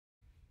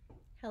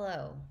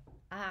Hello,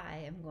 I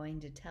am going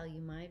to tell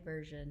you my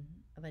version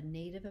of a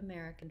Native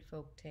American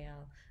folk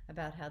tale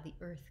about how the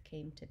earth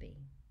came to be.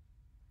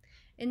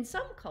 In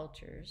some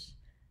cultures,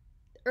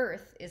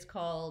 Earth is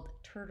called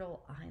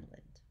Turtle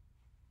Island,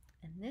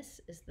 and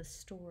this is the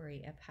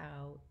story of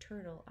how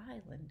Turtle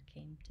Island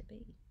came to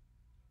be.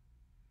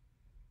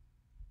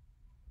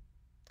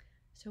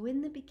 So, in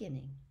the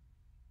beginning,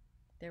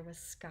 there was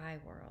Sky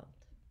World,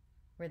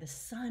 where the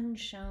sun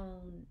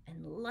shone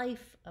and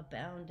life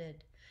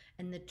abounded,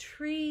 and the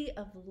tree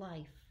of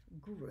life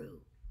grew.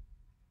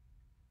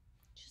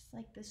 Just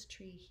like this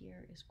tree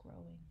here is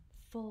growing,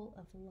 full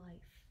of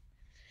life.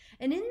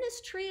 And in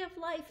this tree of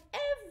life,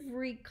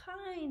 every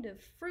kind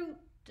of fruit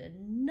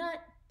and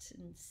nut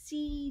and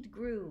seed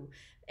grew.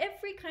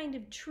 Every kind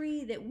of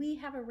tree that we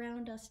have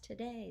around us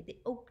today, the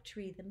oak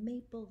tree, the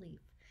maple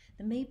leaf,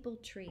 the maple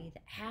tree,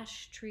 the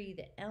ash tree,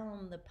 the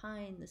elm, the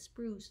pine, the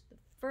spruce, the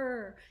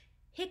fir,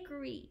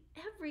 hickory,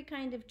 every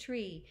kind of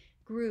tree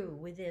grew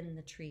within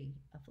the tree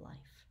of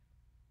life.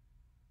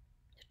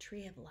 The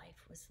tree of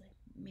life was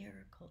the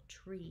miracle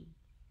tree.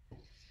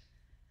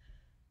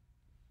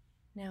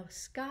 Now,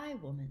 Sky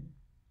Woman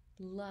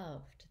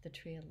loved the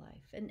tree of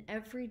life, and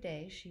every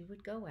day she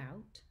would go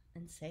out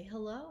and say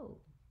hello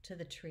to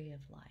the tree of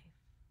life.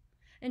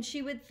 And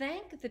she would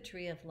thank the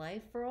tree of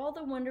life for all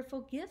the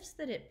wonderful gifts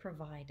that it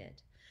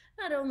provided.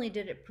 Not only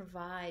did it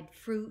provide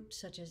fruit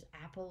such as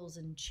apples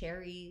and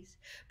cherries,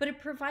 but it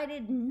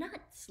provided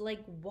nuts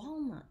like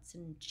walnuts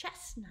and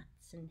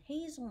chestnuts and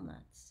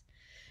hazelnuts.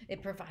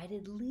 It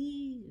provided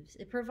leaves.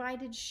 It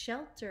provided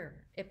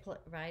shelter. It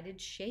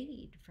provided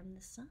shade from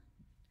the sun.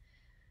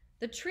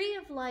 The tree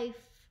of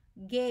life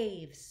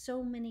gave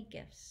so many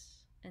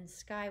gifts, and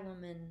Sky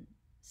Woman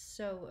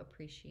so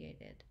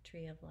appreciated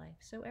Tree of Life.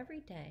 So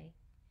every day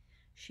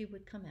she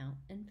would come out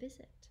and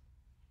visit.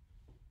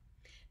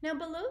 Now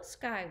below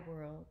Sky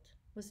World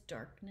was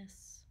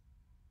darkness,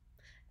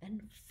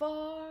 and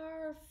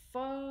far,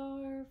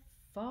 far,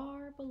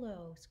 far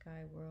below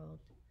Sky World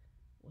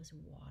was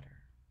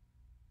water.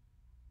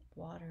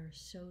 Water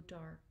so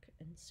dark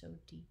and so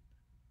deep,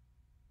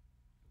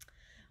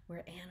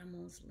 where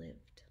animals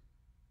lived.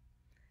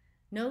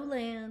 No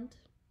land,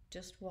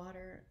 just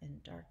water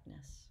and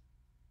darkness.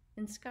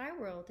 In Sky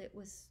World, it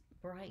was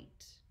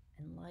bright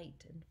and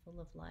light and full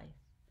of life.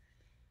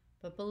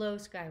 But below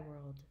Sky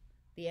World,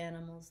 the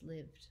animals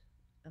lived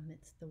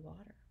amidst the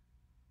water.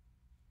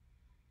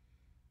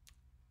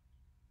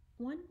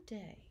 One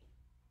day,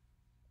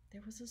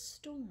 there was a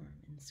storm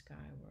in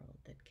Sky World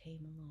that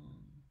came along.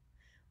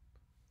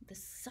 The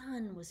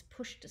sun was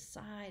pushed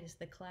aside as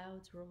the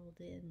clouds rolled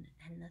in,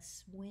 and the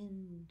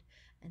wind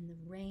and the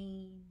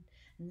rain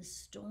and the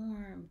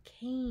storm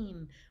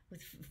came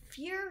with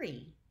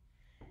fury.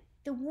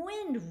 The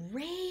wind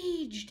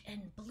raged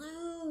and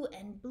blew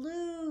and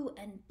blew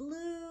and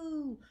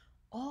blew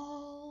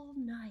all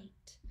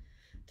night.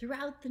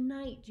 Throughout the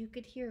night, you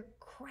could hear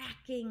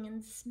cracking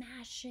and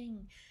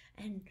smashing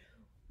and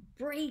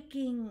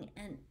breaking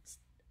and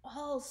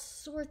all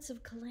sorts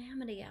of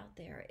calamity out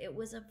there. It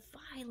was a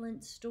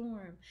violent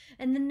storm.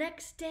 And the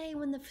next day,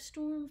 when the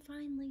storm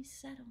finally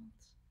settled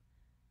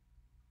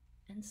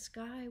and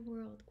Sky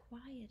World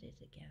quieted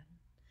again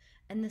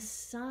and the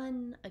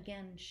sun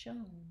again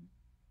shone,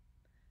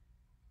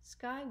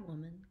 Sky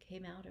Woman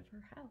came out of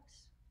her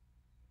house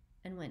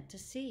and went to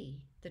see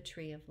the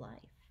Tree of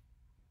Life.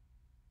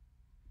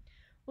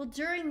 Well,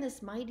 during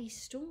this mighty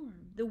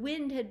storm, the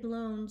wind had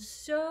blown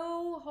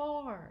so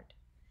hard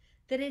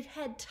that it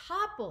had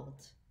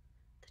toppled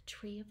the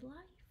Tree of Life.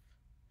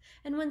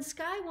 And when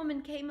Sky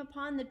Woman came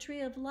upon the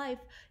Tree of Life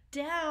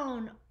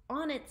down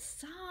on its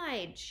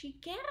side, she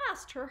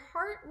gasped. Her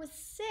heart was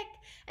sick.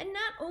 And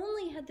not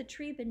only had the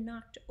tree been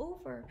knocked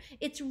over,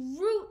 its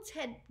roots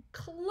had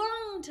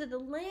clung to the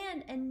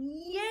land and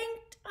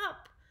yanked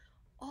up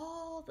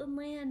all the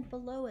land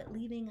below it,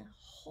 leaving a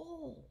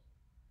hole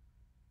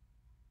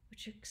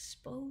which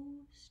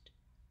exposed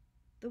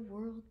the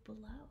world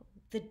below,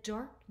 the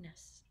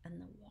darkness and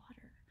the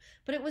water.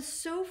 But it was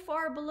so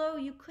far below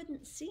you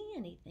couldn't see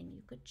anything.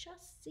 You could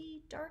just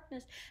see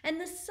darkness. And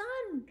the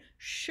sun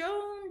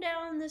shone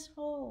down this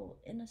hole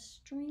in a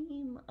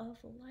stream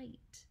of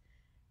light.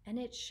 And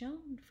it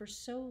shone for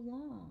so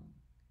long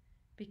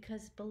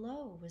because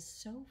below was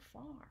so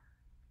far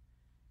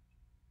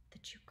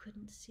that you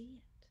couldn't see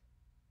it.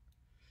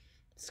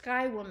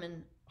 Sky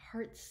Woman,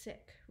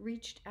 heartsick,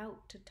 reached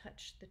out to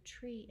touch the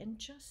tree, and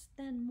just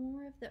then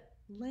more of the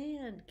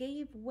land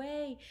gave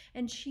way,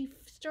 and she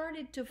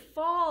started to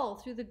fall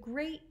through the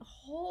great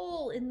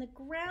hole in the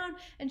ground,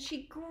 and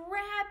she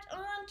grabbed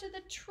onto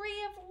the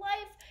Tree of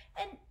Life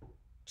and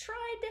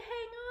tried to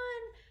hang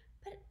on,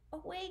 but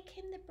away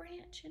came the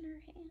branch in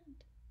her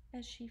hand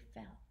as she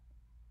fell.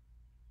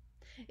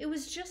 It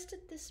was just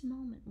at this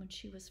moment when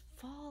she was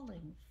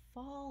falling,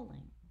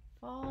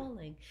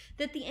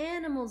 that the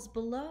animals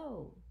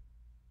below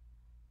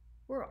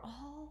were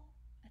all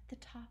at the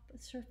top of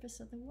the surface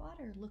of the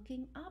water,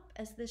 looking up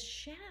as this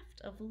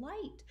shaft of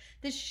light,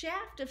 this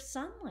shaft of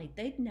sunlight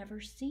they'd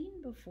never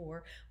seen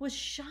before, was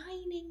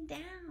shining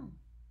down.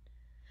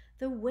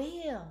 the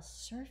whale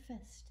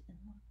surfaced and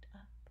looked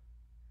up.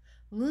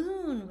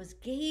 Loon was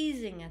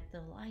gazing at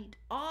the light.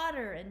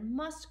 Otter and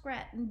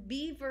muskrat and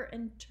beaver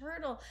and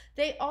turtle,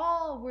 they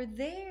all were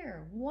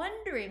there,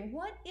 wondering,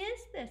 what is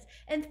this?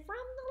 And from the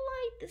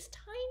light, this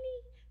tiny,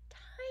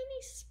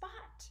 tiny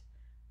spot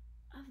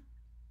of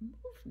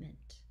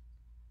movement.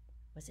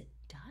 Was it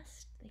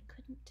dust? They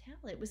couldn't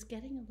tell. It was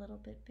getting a little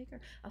bit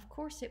bigger. Of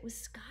course, it was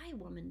Sky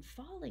Woman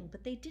falling,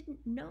 but they didn't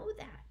know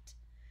that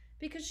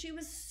because she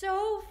was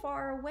so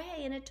far away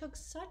and it took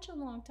such a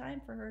long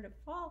time for her to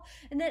fall.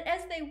 And that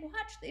as they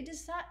watched, they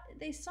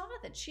saw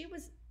that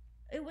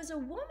it was a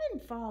woman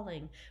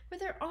falling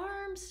with her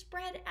arms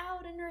spread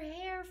out and her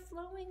hair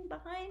flowing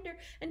behind her,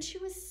 and she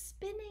was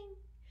spinning,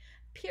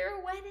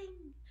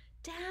 pirouetting,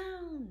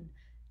 down,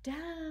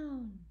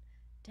 down,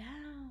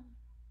 down.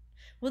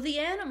 Well, the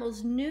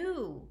animals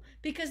knew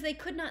because they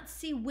could not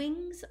see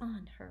wings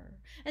on her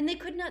and they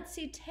could not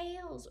see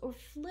tails or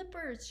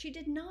flippers. She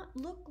did not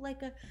look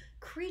like a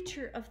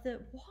creature of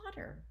the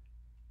water.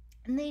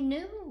 And they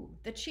knew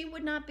that she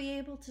would not be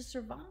able to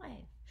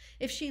survive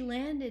if she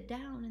landed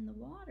down in the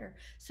water.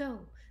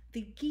 So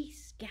the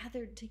geese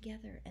gathered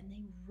together and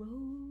they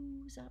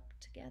rose up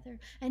together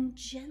and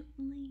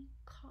gently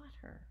caught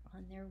her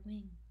on their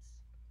wings.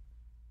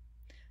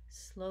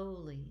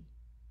 Slowly,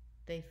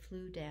 they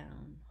flew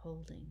down,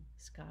 holding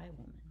Sky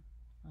Woman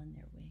on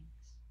their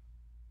wings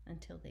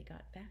until they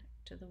got back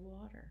to the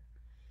water.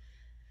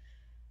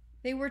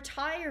 They were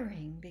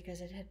tiring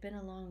because it had been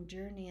a long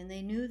journey and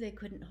they knew they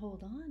couldn't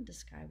hold on to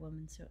Sky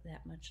Woman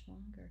that much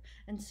longer.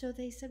 And so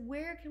they said,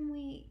 where can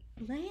we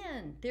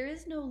land? There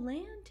is no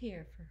land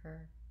here for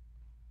her.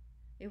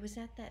 It was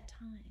at that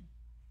time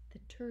the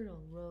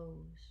turtle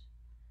rose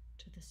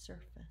to the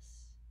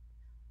surface,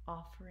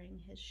 offering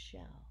his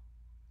shell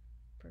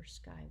for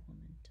Sky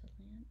Woman to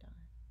land on.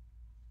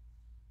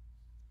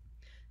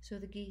 So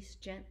the geese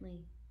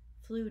gently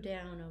flew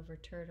down over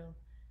Turtle,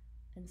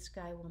 and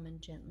Sky Woman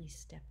gently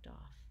stepped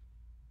off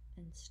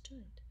and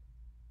stood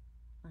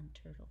on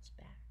Turtle's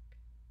back.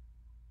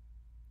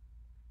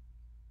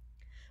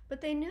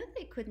 But they knew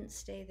they couldn't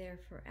stay there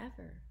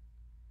forever.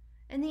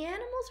 And the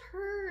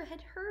animals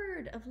had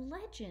heard of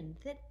legend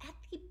that at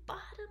the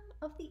bottom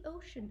of the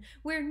ocean,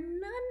 where none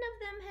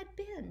of them had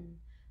been,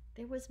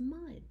 there was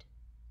mud.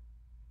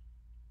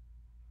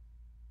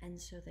 And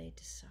so they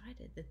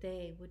decided that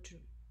they would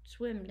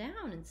swim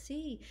down and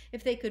see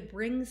if they could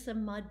bring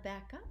some mud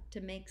back up to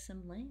make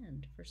some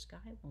land for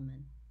Sky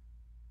Woman.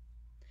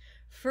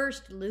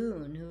 First,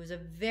 Loon, who was a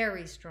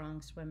very strong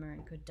swimmer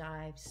and could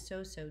dive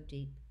so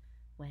deep,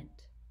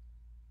 went.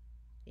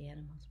 The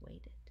animals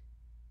waited.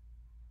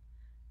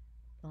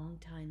 Long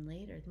time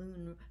later,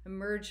 Loon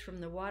emerged from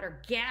the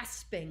water,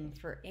 gasping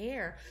for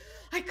air.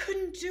 I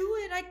couldn't do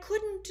it. I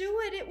couldn't do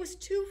it. It was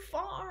too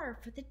far.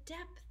 For the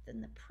depth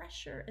and the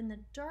pressure and the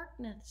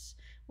darkness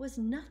was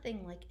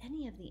nothing like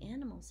any of the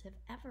animals have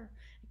ever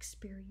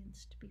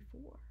experienced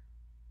before.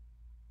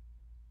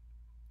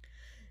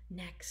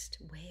 Next,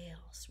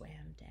 Whale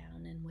swam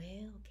down and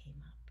Whale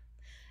came up.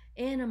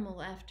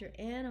 Animal after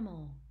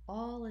animal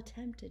all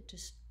attempted to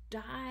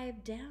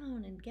dive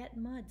down and get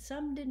mud.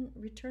 Some didn't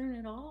return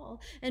at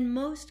all, and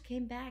most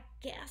came back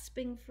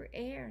gasping for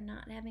air,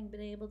 not having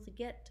been able to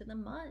get to the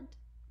mud.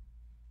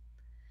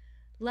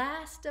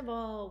 Last of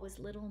all was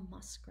little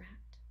Muskrat,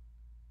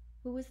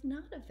 who was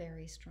not a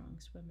very strong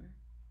swimmer,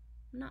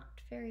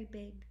 not very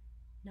big,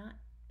 not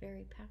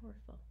very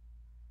powerful,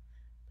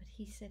 but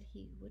he said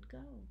he would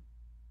go.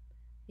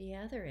 The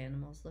other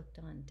animals looked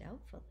on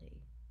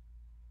doubtfully.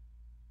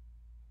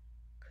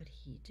 Could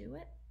he do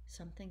it?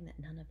 Something that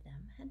none of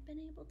them had been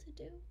able to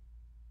do?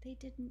 They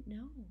didn't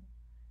know,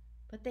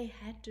 but they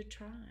had to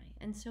try.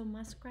 And so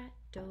Muskrat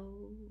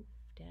dove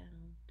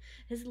down,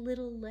 his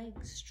little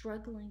legs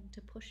struggling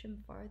to push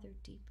him farther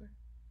deeper.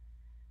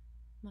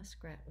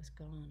 Muskrat was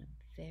gone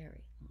a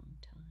very long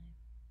time.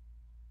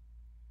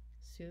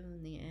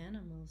 Soon the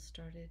animals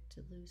started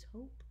to lose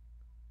hope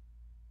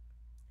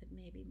that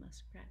maybe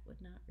Muskrat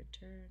would not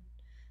return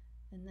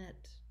and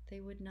that they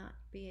would not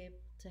be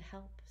able to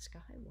help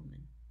Sky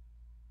Woman.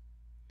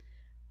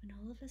 When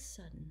all of a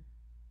sudden,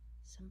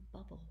 some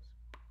bubbles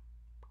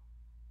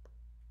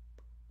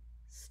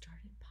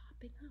started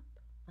popping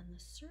up on the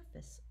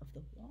surface of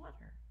the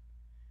water.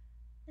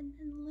 And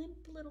then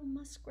limp little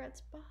Muskrat's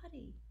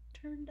body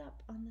turned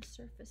up on the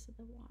surface of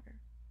the water.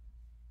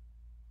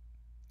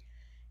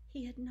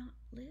 He had not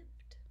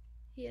lived.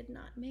 He had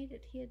not made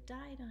it. He had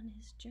died on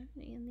his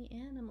journey, and the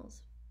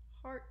animals'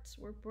 hearts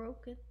were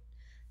broken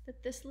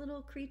that this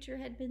little creature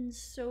had been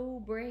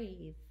so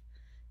brave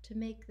to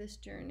make this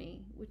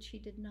journey, which he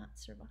did not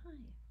survive.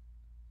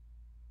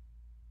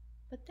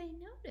 But they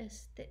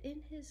noticed that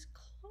in his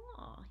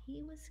claw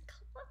he was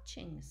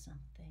clutching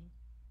something,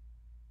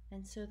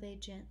 and so they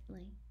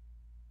gently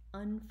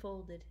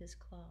unfolded his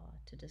claw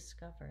to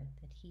discover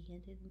that he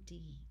had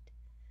indeed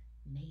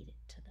made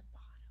it to the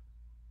bottom.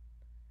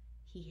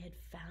 He had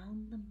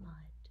found the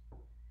mud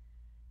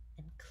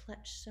and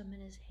clutched some in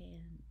his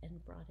hand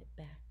and brought it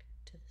back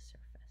to the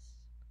surface.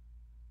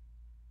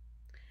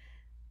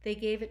 They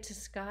gave it to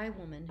Sky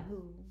Woman,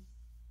 who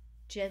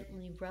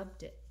gently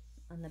rubbed it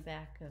on the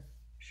back of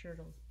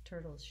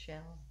Turtle's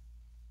shell.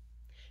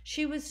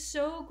 She was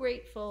so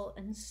grateful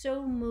and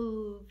so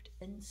moved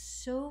and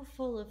so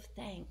full of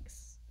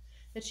thanks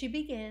that she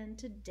began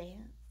to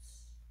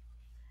dance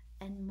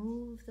and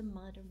move the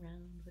mud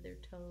around with her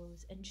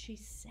toes, and she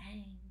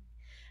sang,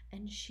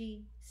 and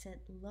she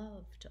sent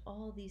love to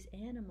all these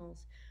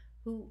animals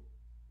who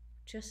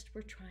just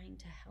were trying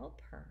to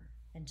help her,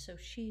 and so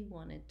she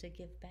wanted to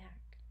give back.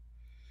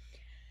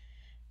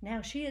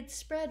 Now she had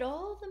spread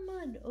all the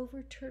mud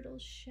over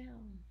Turtle's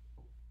shell,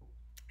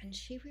 and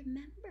she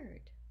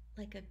remembered,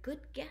 like a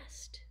good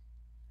guest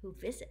who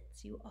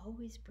visits, you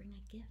always bring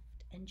a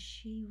gift, and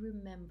she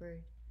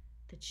remembered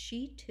that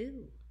she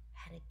too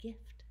had a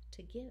gift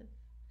to give,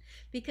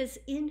 because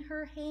in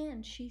her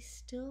hand she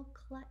still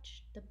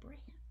clutched the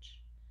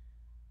branch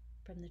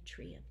from the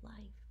tree of life,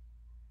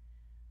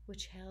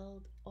 which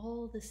held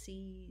all the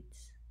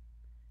seeds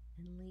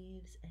and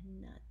leaves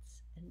and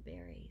nuts and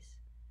berries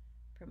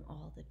from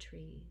all the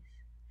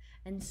trees.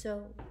 And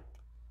so,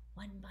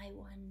 one by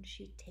one,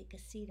 she'd take a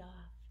seed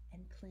off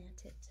and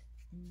plant it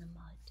in the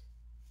mud.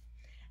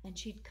 And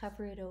she'd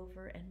cover it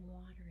over and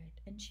water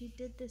it. And she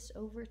did this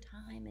over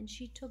time, and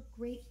she took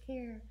great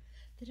care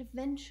that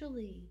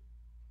eventually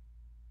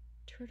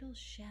Turtle's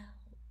shell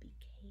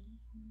became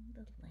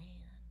the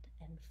land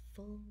and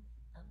full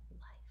of life.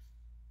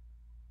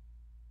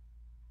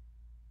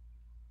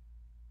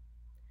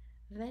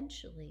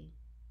 Eventually,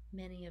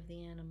 many of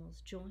the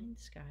animals joined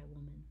Sky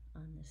Woman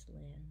on this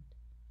land.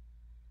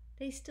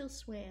 They still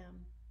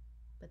swam,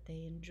 but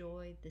they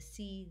enjoyed the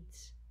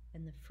seeds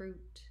and the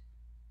fruit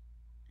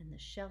and the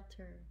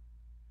shelter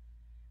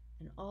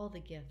and all the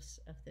gifts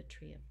of the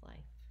Tree of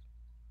Life.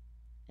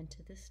 And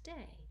to this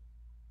day,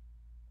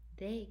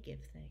 they give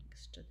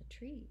thanks to the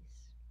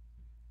trees,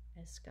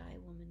 as Sky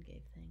Woman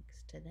gave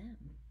thanks to them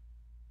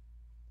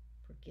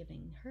for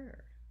giving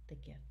her the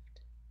gift